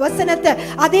 4வது வசனத்தை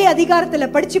அதே அதிகாரத்துல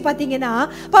படிச்சு பாத்தீங்கன்னா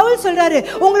பவுல் சொல்றாரு,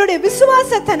 உங்களுடைய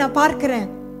விசுவாசத்தை நான் பார்க்கிறேன்.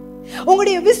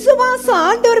 உங்களுடைய விசுவாசம்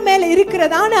ஆண்டவர் மேல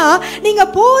இருக்கிறது. ஆனா நீங்க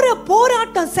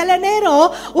போராட்டம் சில நேரம்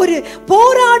ஒரு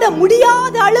போராட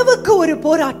முடியாத அளவுக்கு ஒரு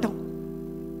போராட்டம்.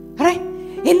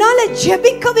 என்னால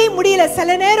ஜெபிக்கவே முடியல.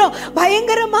 சில நேரம்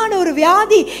பயங்கரமான ஒரு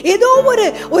வியாதி, ஏதோ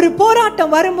ஒரு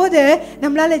போராட்டம் வரும்போது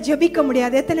நம்மளால ஜெபிக்க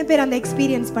முடியாது. எத்தனை பேர் அந்த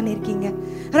எக்ஸ்பீரியன்ஸ் பண்ணிருக்கீங்க?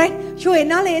 ரைட்? ஷோ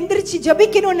என்னால எந்திரிச்சு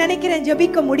ஜெபிக்கணும்னு நினைக்கிறேன்,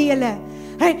 ஜெபிக்க முடியல.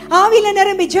 ஆவில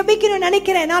நிரம்பி ஜெபிக்கணும்னு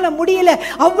நினைக்கிறேன், என்னால முடியல.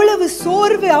 அவ்வளவு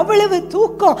சோர்வு, அவ்வளவு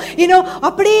தூக்கம்,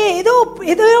 அப்படியே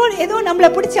ஏதோ நம்மள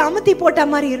பிடிச்சி அமுத்தி போட்ட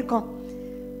மாதிரி இருக்கும்.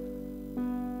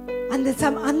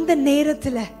 அந்த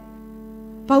நேரத்துல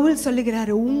பவுல்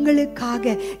சொல்லுகிறாரு,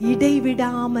 உங்களுக்காக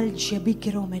இடைவிடாமல்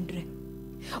ஜெபிக்கிறோம் என்று.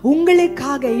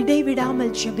 உங்களுக்காக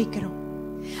இடைவிடாமல் ஜெபிக்கிறோம்.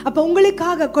 அப்ப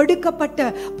உங்களுக்காக கொடுக்கப்பட்ட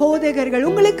போதகர்கள்,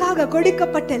 உங்களுக்காக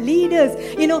கொடுக்கப்பட்ட leaders,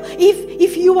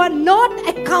 if you are not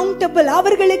accountable,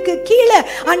 அவர்களுக்கு கீழே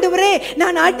ஆண்டவரே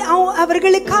நான்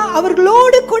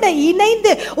அவர்களோடு கூட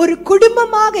இணைந்து ஒரு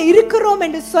குடும்பமாக இருக்கிறோம்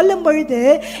என்று சொல்லும் பொழுது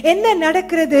என்ன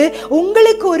நடக்கிறது?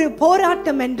 உங்களுக்கு ஒரு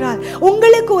போராட்டம் என்றால்,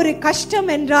 உங்களுக்கு ஒரு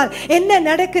கஷ்டம் என்றால் என்ன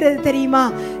நடக்கிறது தெரியுமா?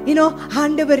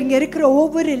 ஆண்டவர் இங்க இருக்கிற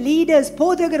ஒவ்வொரு லீடர்ஸ்,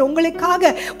 போதகர்,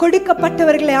 உங்களுக்காக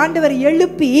கொடுக்கப்பட்டவர்களை ஆண்டவர்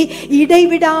எழுப்பி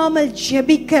இடைவிடாமல்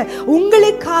ஜெபிக்க,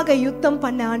 உங்களுக்காக யுத்தம்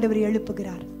பண்ண ஆண்டவர்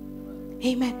எழுப்புகிறார்.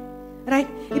 ஆமென்.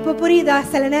 ரைட்? இப்ப புரியுதா?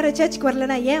 சில நேரம் சர்ச்சுக்கு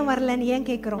வரலனா ஏன் வரலன்னு ஏன்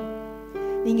கேக்குறோம்?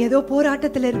 நீங்க ஏதோ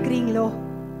போராட்டத்துல இருக்கிறீங்களோ?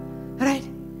 ரைட்?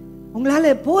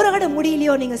 உங்களால போராட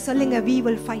முடியலையோ? நீங்க சொல்லுங்க, we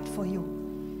will fight for you.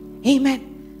 Amen.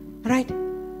 Right?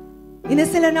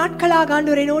 இன்னும் சில நாட்களாக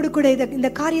ஆண்டவர் என்னோடு கூட இந்த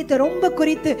காரியத்தை ரொம்ப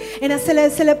குறித்து, ஏன்னா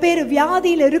சில பேர்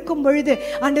வியாதியில இருக்கும் பொழுது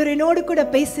ஆண்டவர் என்னோடு கூட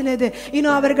பேசினது,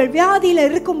 அவர்கள் வியாதியில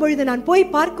இருக்கும் பொழுது நான் போய்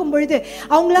பார்க்கும் பொழுது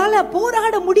அவங்களால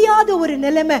போராட முடியாத ஒரு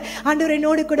நிலைமை, ஆண்டவர்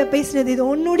என்னோடு கூட பேசினது, இது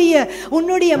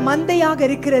உன்னுடைய மந்தையாக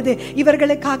இருக்கிறது,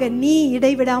 இவர்களுக்காக நீ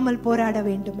இடைவிடாமல் போராட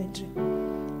வேண்டும் என்று.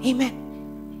 ஆமென்.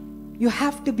 You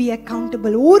have to be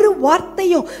accountable. ஒரு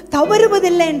வார்த்தையும்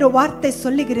தவறுவதில்லை என்ற வார்த்தை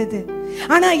சொல்லுகிறது.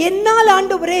 ஆனா என்னால்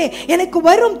ஆண்டவரே எனக்கு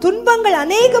வரும் துன்பங்கள்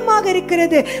அநேகமாக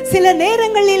இருக்கிறது. சில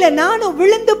நேரங்களில் நானும்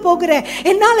விழுந்து போகிறேன்,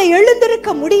 என்னால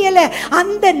எழுந்திருக்க முடியல.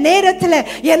 அந்த நேரத்துல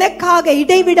எனக்காக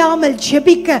இடைவிடாமல்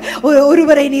ஜெபிக்க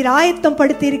ஒருவரை நீர் ஆயத்தம்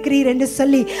படுத்தி இருக்கிறீர் என்று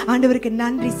சொல்லி ஆண்டவருக்கு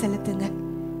நன்றி செலுத்துங்க.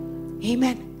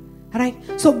 Amen. Right?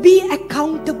 So be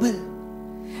accountable.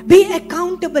 Be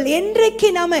accountable. என்றைக்கு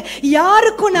நாம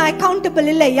யாருக்கும் நான் accountable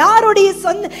இல்லை, யாருடைய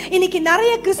சொந்த, இன்னைக்கு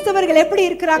நிறைய கிறிஸ்தவர்கள் எப்படி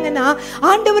இருக்கிறாங்கன்னா,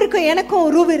 ஆண்டவருக்கும் எனக்கும்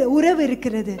உறவு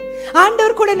இருக்கிறது,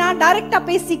 ஆண்டவர் கூட நான் டைரக்டா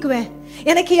பேசிக்குவேன்,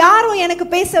 எனக்கு யாரும் எனக்கு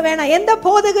பேச வேணாம், எந்த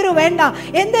போதகரும் வேண்டாம்,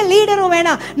 எந்த லீடரும்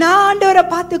வேணாம், நான் ஆண்டவரை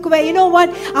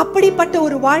பார்த்துக்குவேன். அப்படிப்பட்ட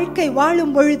ஒரு வாழ்க்கை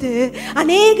வாழும் பொழுது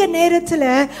அநேக நேரத்துல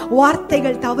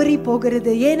வார்த்தைகள் தவறி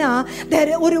போகிறது. ஏன்னா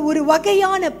ஒரு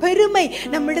வகையான பெருமை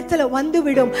நம்ம இடத்துல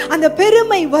வந்துவிடும். அந்த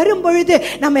பெருமை வரும் பொழுது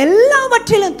நம்ம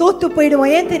எல்லாவற்றிலும் தோத்து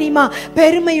போயிடுவோம். ஏன் தெரியுமா?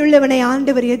 பெருமை உள்ளவனை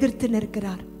ஆண்டவர் எதிர்த்து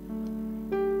நிற்கிறார்.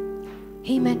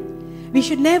 Amen. We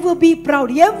should never be proud.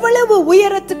 எவ்வளவு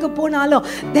உயரத்துக்கு போனாலும்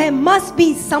there must be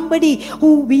somebody who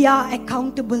we are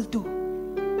accountable to.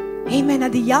 Amen.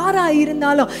 அது யாரா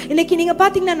இருந்தாலும், இன்னைக்கு நீங்க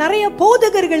பாத்தீங்கன்னா நிறைய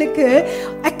போதகர்களுக்கு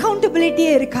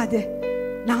அக்கௌண்டபிலிட்டியே இருக்காது.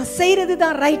 நான் செய்யறது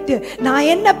தான் ரைட், நான்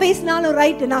என்ன பேசினாலும்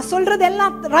ரைட், நான் சொல்றது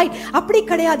எல்லாம் ரைட், அப்படி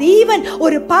கிடையாது. ஈவன்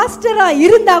ஒரு பாஸ்டரா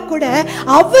இருந்தா கூட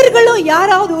அவர்களும்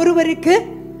யாராவது ஒருவருக்கு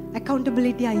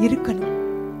அக்கௌண்டபிலிட்டியா இருக்கணும்.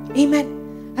 Amen.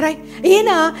 ரைட்?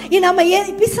 ஏன்னா நம்ம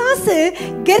பிசாசு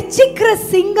கெர்ச்சிக்கிற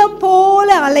சிங்கம் போல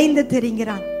அலைந்து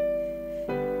திரிகிறான்.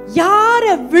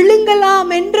 யார விழுங்கலாம்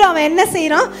என்று அவன் என்ன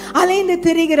செய்யறான்? அலைந்து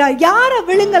திரிகிறான். யார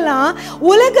விழுங்கலாம்?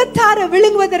 உலகத்தார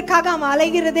விழுங்குவதற்காக அவன்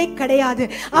அலைகிறதே கிடையாது.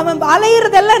 அவன்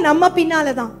அலைகிறதெல்லாம் நம்ம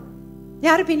பின்னாலதான்.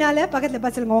 யாரு பின்னால? பக்கத்துல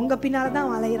பசங்க உங்க பின்னாலதான்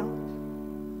அவன் அலைகிறான்.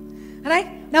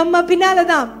 ரைட்? நம்ம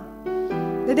பின்னாலதான்.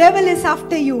 The devil is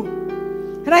after you.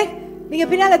 Right? நீங்க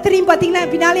பின்னால திரும்பி பாத்தீங்கன்னா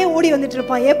பின்னாலே ஓடி வந்துட்டு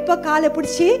இருப்பான். எப்ப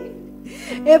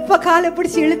காலை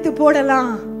பிடிச்சி இழுத்து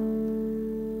போடலாம்.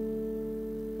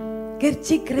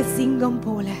 கெர்ச்சிக்கிற சிங்கம்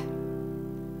போல.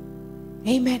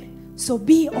 Amen. So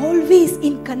be always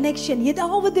in connection.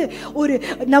 ஏதாவது ஒரு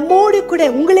நம்மோடு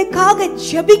கூட உங்களுக்காக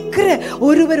ஜெபிக்கிற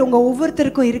ஒருவர் உங்க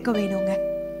ஒவ்வொருத்தருக்கும் இருக்க வேணுங்க.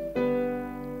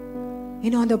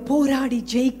 அந்த போராடி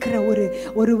ஜெயிக்கிற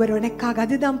ஒருவர் எனக்காக.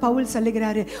 அதுதான் பவுல்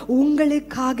சொல்லுகிறாரு,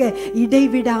 உங்களுக்காக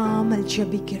இடைவிடாமல்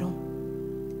ஜெபிக்கிறோம்.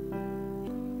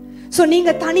 சோ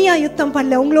நீங்க தனியா யுத்தம்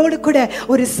பண்ணல, உங்களோடு கூட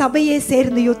ஒரு சபையே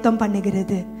சேர்ந்து யுத்தம்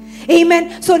பண்ணுகிறது. ஆமென்.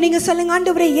 சோ நீங்க சொல்லுங்க,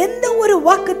 ஆண்டவரே எந்த ஒரு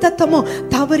வாக்குத்தத்தமும்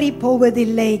தவறி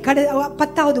போவதில்லை.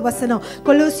 10வது வசனம்,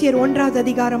 கொலோசியர் 1வது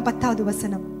அதிகாரம் 10வது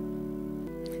வசனம்.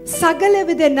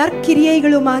 சகலவித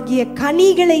நற்கிரியைகளுமாகிய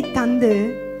கனிகளை தந்து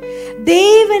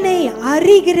தேவனை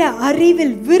அறிகிற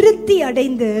அறிவில் விருத்தி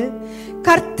அடைந்து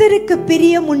கர்த்தருக்கு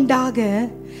பிரியம் உண்டாக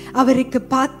அவருக்கு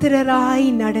பாத்திரராய்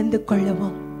நடந்து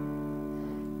கொள்ளுவோம்.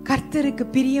 கர்த்தருக்கு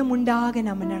பிரியம் உண்டாக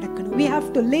நாம நடக்கணும். We have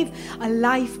to live a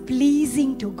life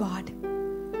pleasing to God.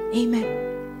 Amen.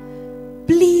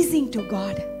 Pleasing to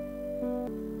God.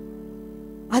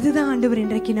 அதுதான் ஆண்டவர்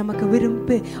இன்றைக்கு நமக்கு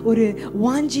விரும்பு ஒரு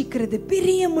வாஞ்சிக்கிறது.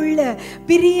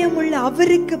 பிரியமுள்ள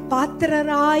அவருக்கு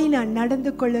பாத்திரராய் நான்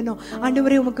நடந்து கொள்ளணும்.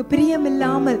 ஆண்டவரே, உமக்கு பிரியம்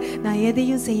இல்லாமல் நான்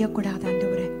எதையும் செய்யக்கூடாது.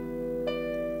 ஆண்டவரே,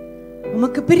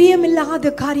 உமக்கு பிரியம்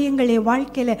இல்லாத காரியங்களே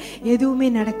வாழ்க்கையில எதுவுமே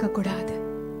நடக்க கூடாது.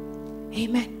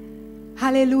 ஆமென்.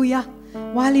 ஹல்லேலூயா.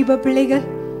 வாலிப பிள்ளைகள்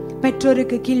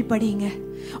பெற்றோருக்கு கீழ்ப்படிங்க.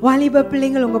 வாலிப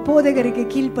பிள்ளைங்கள் உங்க போதகருக்கு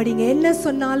கீழ்ப்படிங்க. என்ன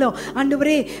சொன்னாலும்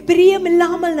ஆண்டவரே, பிரியம்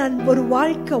இல்லாமல் நான் ஒரு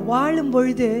வாழ்க்கை வாழும்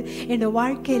பொழுது என்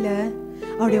வாழ்க்கையில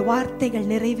அவருடைய வார்த்தைகள்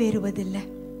நிறைவேறுவதில்லை.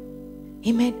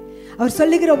 ஆமென். அவர்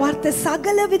சொல்லுகிற வார்த்தை,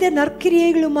 சகலவித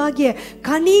நற்கிரியைகளுமாகிய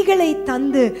கனிகளை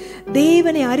தந்து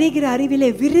தேவனை அறிகிற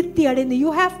அறிவிலே விருத்தி அடைந்து.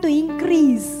 You have to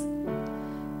increase.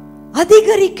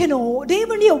 அதிகரிக்கணும்.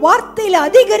 தேவனுடைய வார்த்தையில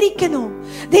அதிகரிக்கணும்.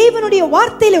 தேவனுடைய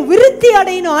வார்த்தையில விருத்தி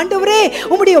அடையணும். ஆண்டவரே,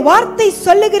 உம்முடைய வார்த்தை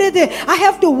சொல்லுகிறது, I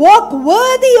have to walk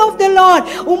worthy of the Lord.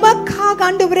 உமக்காக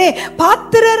ஆண்டவரே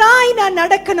பாத்திரராய் நான்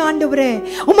நடக்கணும். ஆண்டவரே,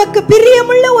 உமக்கு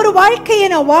பிரியமுள்ள ஒரு வாழ்க்கையை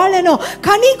நான் வாழணும்.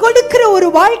 கனி கொடுக்கிற ஒரு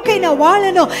வாழ்க்கை நான்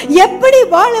வாழணும். எப்படி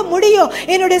வாழ முடியும்?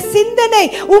 என்னோட சிந்தனை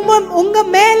உங்க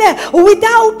மேல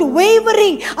without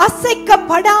wavering,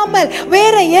 அசைக்கப்படாமல்,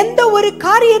 வேற எந்த ஒரு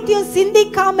காரியத்தையும்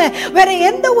சிந்திக்காம, வேற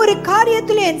எந்த ஒரு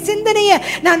காரியத்திலும் என் சிந்தனையை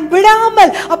நான்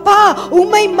விடாமல், அப்பா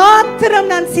உம்மை மாத்திரம்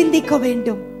நான் சிந்திக்க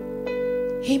வேண்டும்.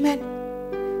 ஆமென்.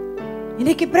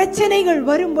 இன்னைக்கு பிரச்சனைகள்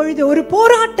வரும் பொழுது, ஒரு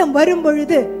போராட்டம் வரும்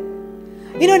பொழுது,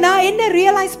 நான் என்ன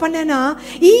ரியலைஸ் பண்ணேன்னா,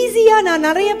 ஈஸியா நான்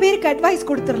நிறைய பேருக்கு அட்வைஸ்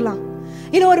கொடுத்துடலாம்.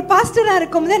 ஒரு பாஸ்டரா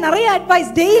இருக்கும் போது நிறைய அட்வைஸ்,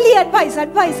 டெய்லி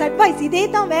அட்வைஸ், இதே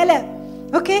தான் வேலை.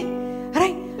 Okay,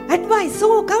 right, advice. சோ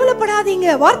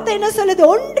கவலைப்படாதீங்க. வார்த்தை என்ன சொல்லுது?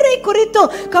 ஒன்றை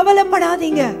குறித்தும்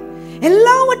கவலைப்படாதீங்க,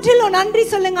 எல்லாவற்றிலும் நன்றி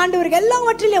சொல்லுங்க ஆண்டவருக்கு,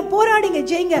 எல்லாவற்றிலும் போராடுங்க,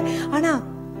 ஜெயிங்க. ஆனா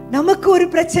நமக்கு ஒரு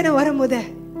பிரச்சனை வரும்போது,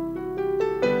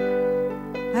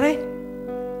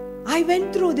 I went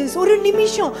through this. ஒரு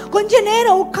நிமிஷம் கொஞ்ச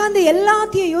நேரம் உட்கார்ந்து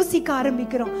எல்லாத்தையும் யோசிக்க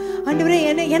ஆரம்பிக்கிறோம். ஆண்டவரே,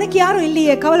 எனக்கு யாரும்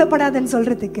இல்லையே கவலைப்படாதன்னு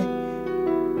சொல்றதுக்கு.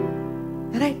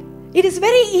 Right, it is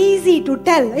very easy to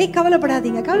tell,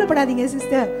 கவலைப்படாதீங்க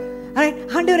சிஸ்டர்.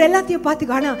 ஆண்டவர் எல்லாத்தையும்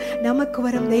பார்த்துக்கோ. ஆனா நமக்கு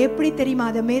வரும் எப்படி தெரியுமா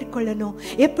அதை மேற்கொள்ளணும்,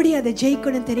 எப்படி அதை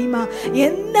ஜெயிக்கணும் தெரியுமா?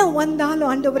 என்ன வந்தாலும்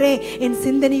ஆண்டவரே, என்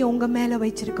சிந்தனையை உங்க மேல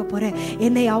வச்சிருக்க போறேன்.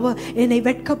 என்னை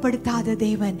வெட்கப்படுத்தாத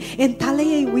தேவன், என்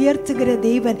தலையை உயர்த்துகிற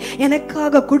தேவன்,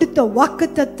 எனக்காக கொடுத்த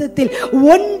வாக்குத்தத்தத்தில்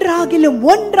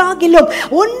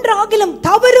ஒன்றாகிலும்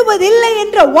தவறுவதில்லை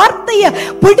என்ற வார்த்தையை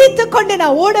பிடித்து கொண்டு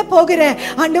நான் ஓட போகிறேன்.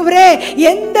 ஆண்டவரே,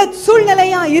 எந்த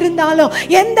சூழ்நிலையா இருந்தாலும்,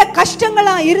 எந்த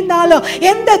கஷ்டங்களா இருந்தாலும்,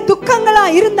 எந்த துக்கங்களா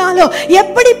இருந்தாலும்,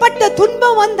 எப்படிப்பட்ட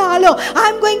துன்பம் வந்தாலும், I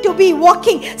am going to be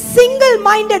walking single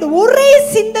minded. ஒரே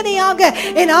சிந்தனையாக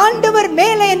என் ஆண்டவர்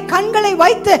மேலே என் கண்களை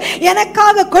வைத்து,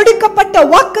 எனக்காக கொடுக்கப்பட்ட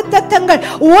வாக்குத்தத்தங்கள்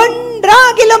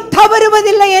ஒன்றாகிலும்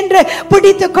தவறுவதில்லை என்று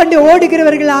பிடித்துக் கொண்டு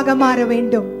ஓடுகிறவர்களாக மாற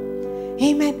வேண்டும்.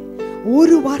 ஆமென்.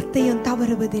 ஒரு வார்த்தையும்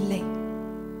தவறுவதில்லை.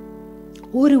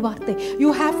 ஒரு வார்த்தை.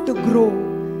 You have to grow.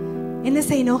 என்ன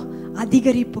செய்யணும்?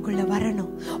 அதிகரிப்புக்குள்ள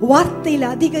வரணும். வார்த்தையில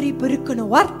அதிகரிப்பு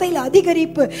இருக்கணும். வார்த்தையில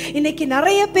அதிகரிப்பு. இன்னைக்கு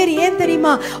நிறைய பேர் ஏன்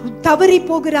தெரியுமா தவறி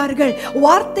போகிறார்கள்?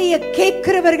 வார்த்தையை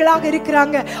கேட்கிறவர்களாக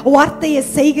இருக்கிறாங்க, வார்த்தையை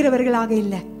செய்கிறவர்களாக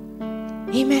இல்ல.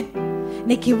 ஆமென்.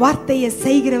 இன்னைக்கு வார்த்தையை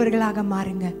செய்கிறவர்களாக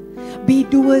மாறுங்க. Be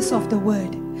doers of the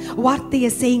word. வார்த்தையை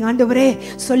செய்யுங்க. ஆண்டவரே,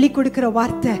 சொல்லி கொடுக்கிற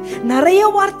வார்த்தை நிறைய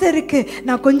வார்த்தை இருக்கு,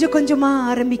 நான் கொஞ்சம் கொஞ்சமா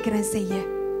ஆரம்பிக்கிறேன். செய்ய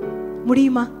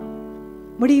முடியுமா?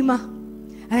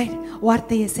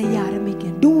 வார்த்தையை செய்ய ஆரம்பிக்க.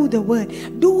 Do the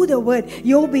word.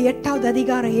 யோபு 8வது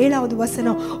அதிகாரம் 7வது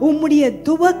வசனம், உம்முடைய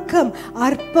துவக்கம்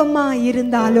அற்பமா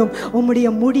இருந்தாலும் உம்முடைய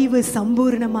முடிவு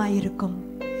சம்பூர்ணமா இருக்கும்.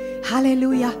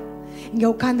 ஹல்லேலூயா. இங்க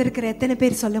உட்கார்ந்து இருக்கிற எத்தனை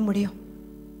பேர் சொல்ல முடியும்,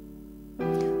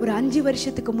 ஒரு 5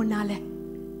 வருஷத்துக்கு முன்னால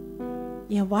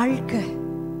என் வாழ்க்கை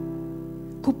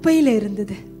குப்பையில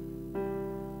இருந்தது?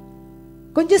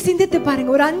 கொஞ்சம் சிந்தித்து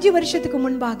பாருங்க. ஒரு 5 வருஷத்துக்கு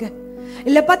முன்பாக,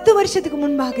 இல்ல 10 வருஷத்துக்கு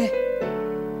முன்பாக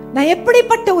நான்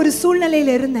எப்படிப்பட்ட ஒரு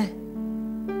சூழ்நிலையில இருந்தேன்?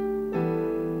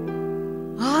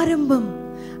 ஆரம்பம்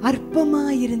அற்பமா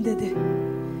இருந்தது.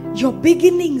 Your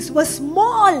beginnings were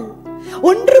small.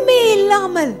 ஒன்றுமே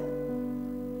இல்லாமல்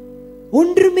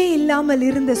ஒன்றுமே இல்லாமல்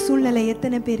இருந்த சூழ்நிலை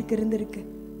எத்தனை பேருக்கு இருந்திருக்கு?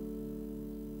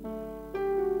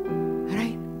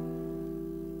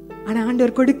 ஆனா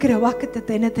ஆண்டவர் கொடுக்கிற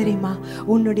வாக்குத்தத்தம் என்ன தெரியுமா?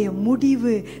 உன்னுடைய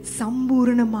முடிவு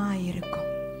சம்பூர்ணமாய் இருக்கும்.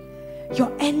 Your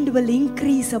end will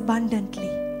increase abundantly.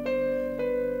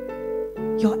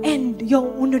 Your end,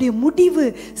 உன்னுடைய முடிவு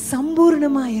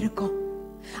சம்பூர்ணமாய் இருக்கும்.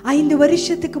 5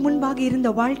 வருஷத்துக்கு முன்பாக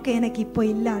இருந்த வாழ்க்கை எனக்கு இப்போ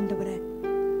இல்ல ஆண்டவரே.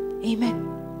 ஆமென்.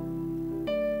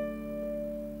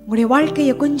 உங்களுடைய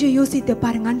வாழ்க்கையை கொஞ்சம் யோசித்து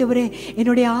பாருங்க. ஆண்டவரே,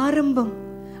 என்னுடைய ஆரம்பம்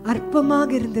அற்பமாக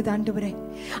இருந்தது ஆண்டவரே.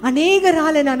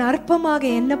 அநேகரால நான் அற்பமாக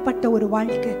எண்ணப்பட்ட ஒரு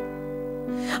வாழ்க்கை,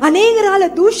 அநேகரால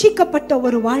தூஷிக்கப்பட்ட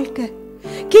ஒரு வாழ்க்கை,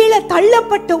 கீழே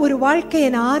தள்ளப்பட்ட ஒரு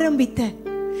வாழ்க்கையை நான் ஆரம்பித்தேன்.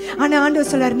 ஆனா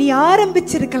ஆண்டவர் சொல்றார், நீ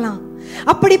ஆரம்பிச்சிருக்கலாம்,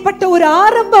 அப்படிப்பட்ட ஒரு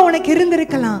ஆரம்பம் உனக்கு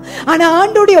இருந்திருக்கலாம். ஆனா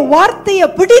ஆண்டவருடைய வார்த்தையை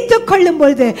பிடித்துக் கொள்ளும்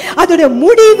பொழுது அதோட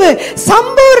முடிவு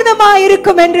சம்பூர்ணமா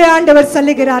இருக்கும் என்று ஆண்டவர்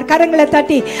சொல்லுகிறார். கரங்களை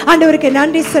தட்டி ஆண்டவருக்கு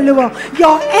நன்றி சொல்லுவோம்.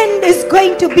 Your end is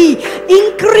going to be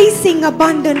increasing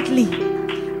abundantly.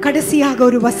 கடைசியாக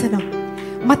ஒரு வசனம்,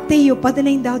 மத்தேயு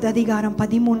 15வது அதிகாரம்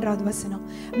 13வது வசனம்.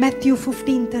 Matthew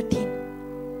 15:13.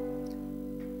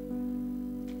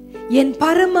 என்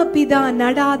பரமபிதா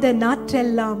நடாத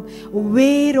நாற்றெல்லாம்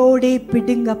வேரோடே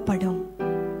பிடுங்கப்படும்.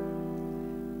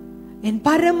 என்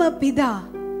பரமபிதா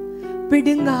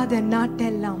பிடுங்காத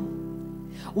நாட்டெல்லாம்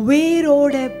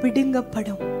வேரோட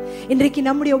பிடுங்கப்படும். இன்றைக்கு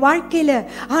நம்முடைய வாழ்க்கையில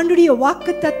ஆண்டுடைய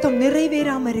வாக்குத்தத்தம்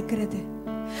நிறைவேறாம இருக்கிறது.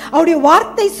 அவருடைய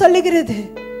வார்த்தை சொல்லுகிறது,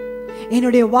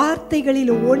 என்னுடைய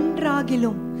வார்த்தைகளில்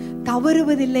ஒன்றாகிலும்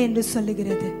தவறுவதில்லை என்று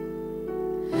சொல்லுகிறது.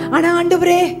 ஆனா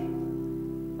ஆண்டவரே,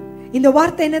 இந்த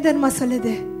வார்த்தை என்ன தெரியுமா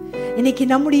சொல்லுது? இன்னைக்கு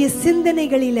நம்முடைய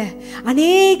சிந்தனைகளில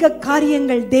அநேக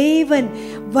காரியங்கள், தேவன்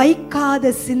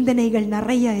வைக்காத சிந்தனைகள்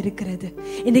நிறைய இருக்கிறது.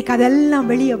 இன்னைக்கு அதெல்லாம்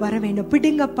வெளியே வர வேண்டும்,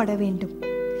 பிடுங்கப்பட வேண்டும்,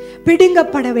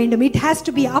 பிடுங்கப்பட வேண்டும். It has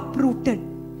to be uprooted.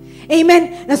 Amen.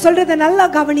 நான் சொல்றத நல்லா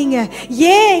கவனிங்க.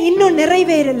 ஏன் இன்னும்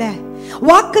நிறைவேறல?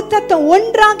 வாக்குத்தத்தம்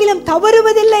ஒன்றாகிலும்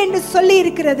தவறுவதில்லை என்று சொல்லி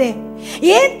இருக்கிறதே,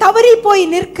 ஏன் தவறி போய்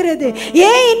நிற்கிறது?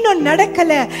 ஏன் இன்னும்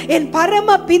நடக்கல? என்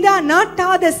பரம பிதா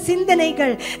நாட்டாத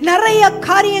சிந்தனைகள், நிறைய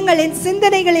காரியங்கள் என்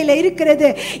சிந்தனைகளில் இருக்கிறது.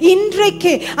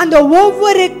 இன்றைக்கு அந்த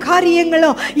ஒவ்வொரு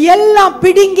காரியங்களும் எல்லாம்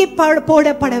பிடுங்கி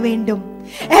போடப்பட வேண்டும்.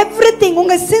 Everything,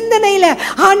 உங்க சிந்தனையில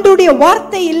ஆண்டுடைய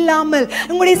வார்த்தை இல்லாமல்,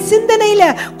 உங்களுடைய சிந்தனையில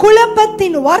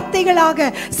குழப்பத்தின் வார்த்தைகளாக,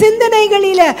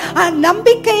 சிந்தனைகளில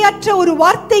நம்பிக்கையற்ற ஒரு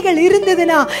வார்த்தைகள்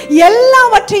இருந்ததுன்னா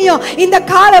எல்லாவற்றையும் இந்த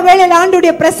கால வேளையில்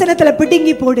ஆண்டுடைய பிரசன்னத்துல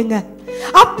பிடுங்கி போடுங்க.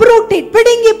 uproot it,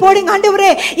 பிடுங்கி போடுங்க.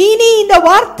 ஆண்டவரே, இனி இந்த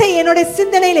வார்த்தை என்னோட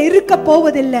சிந்தனையில இருக்க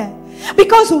போவதில்லை.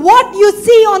 Because what you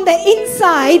see on the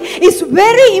inside is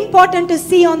very important to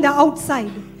see on the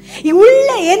outside. உள்ள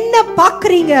என்ன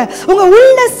பாக்குறீங்க, உங்க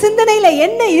உள்ள சிந்தனையில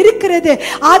என்ன இருக்கிறது,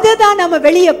 அதை தான் நம்ம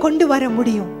வெளியே கொண்டு வர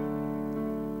முடியும்.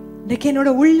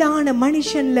 என்னோட உள்ளான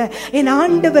மனுஷன்ல என்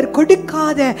ஆண்டவர்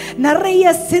கொடுக்காத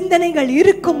நிறைய சிந்தனைகள்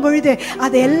இருக்கும் பொழுது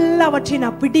அதை எல்லாவற்றையும்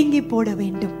நான் பிடுங்கி போட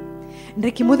வேண்டும்.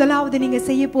 இன்றைக்கு முதலாவது நீங்க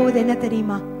செய்ய போவது என்ன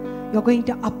தெரியுமா? You're going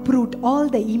to uproot all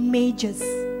the images.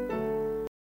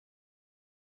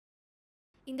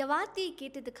 இந்த வார்த்தையை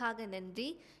கேட்டதுக்காக நன்றி.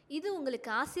 இது உங்களுக்கு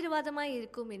ஆசீர்வாதமாய்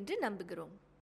இருக்கும் என்று நம்புகிறோம்.